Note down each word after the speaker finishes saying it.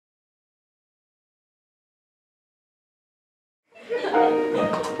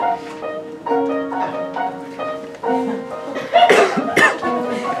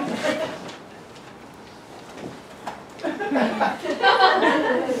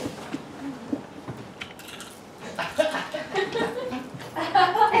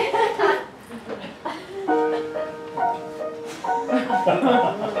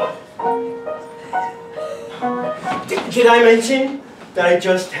Did I mention that I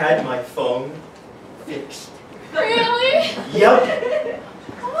just had my phone fixed? Really? Yep.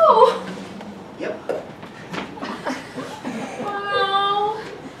 Oh. Yep. Wow.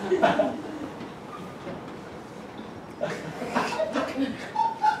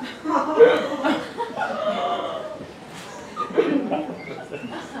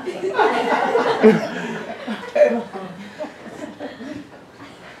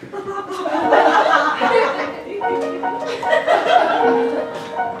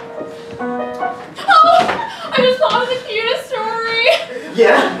 I just thought of the cutest story.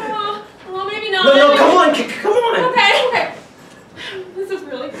 Yeah? Well, maybe not. No, come on, come on. Okay. This is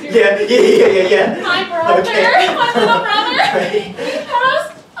really cute. Yeah. My brother, Okay. my little brother, he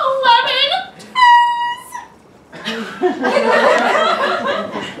has 11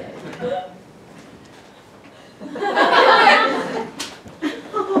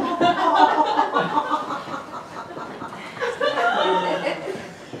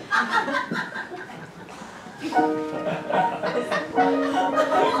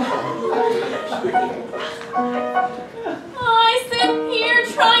 I sit here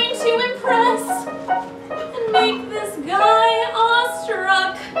trying to impress and make this guy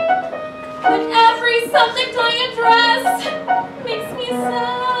awestruck. But every subject I address makes me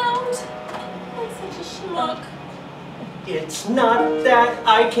sound like such a schmuck. It's not that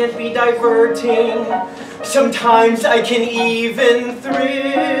I can't be diverting. Sometimes I can even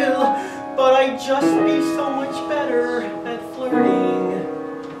thrill. But I'd just be so much better at flirting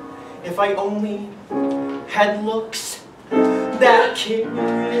if I only had looks that kill.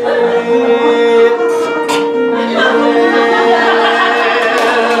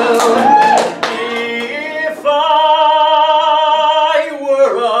 If I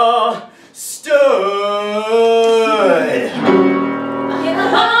were a stud.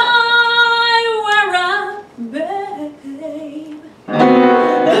 If I were a babe.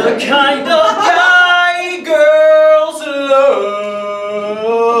 The kind of guy girls love.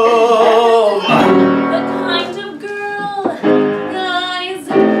 The kind of girl guys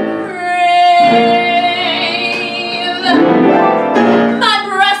crave. My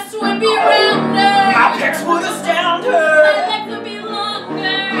breasts would be rounder. My pecs would astound her. My legs would be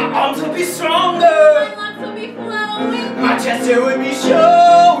longer. My arms would be stronger. My lungs would be flowing. My chest hair would be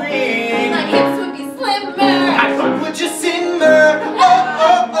showing. My hips would be slimmer. My butt would just simmer.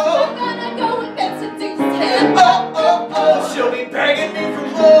 I'm gonna go and get seduced him. She'll be begging me for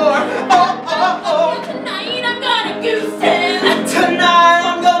more. Tonight I'm gonna goose him. Tonight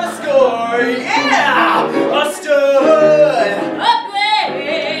I'm gonna score. Yeah, a stud. A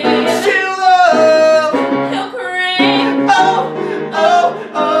babe. She'll love. He'll crave.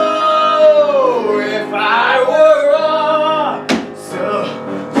 If I were a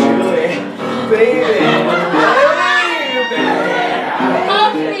Julie, baby.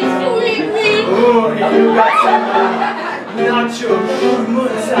 Oh, you got some nacho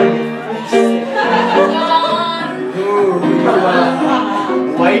hummus on your face. Oh, you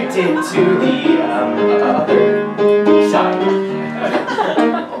wiped it to the other side.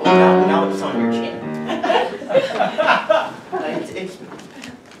 Oh, now it's on your chin. It's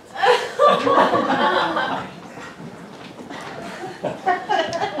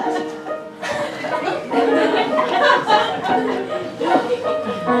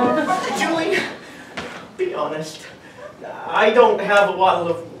Julie, be honest. I don't have a lot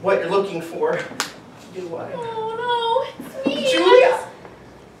of what you're looking for, do I? Oh no, it's me. Julia,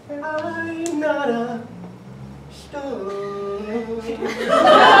 I'm not a stud.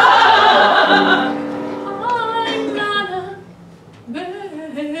 I'm not a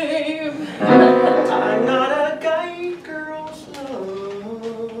babe. I'm not a guy girls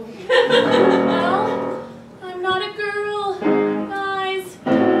love. Well, I'm not a girl, guys.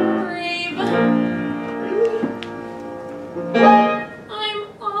 Brave. I'm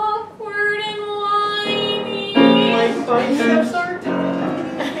awkward and whiny. My biceps are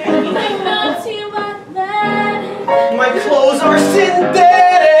tiny. I'm not too athletic. My clothes are synthetic.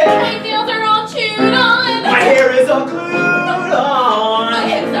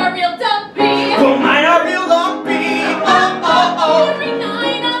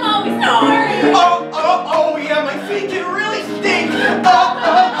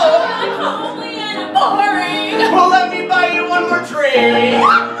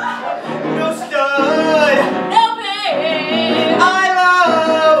 me.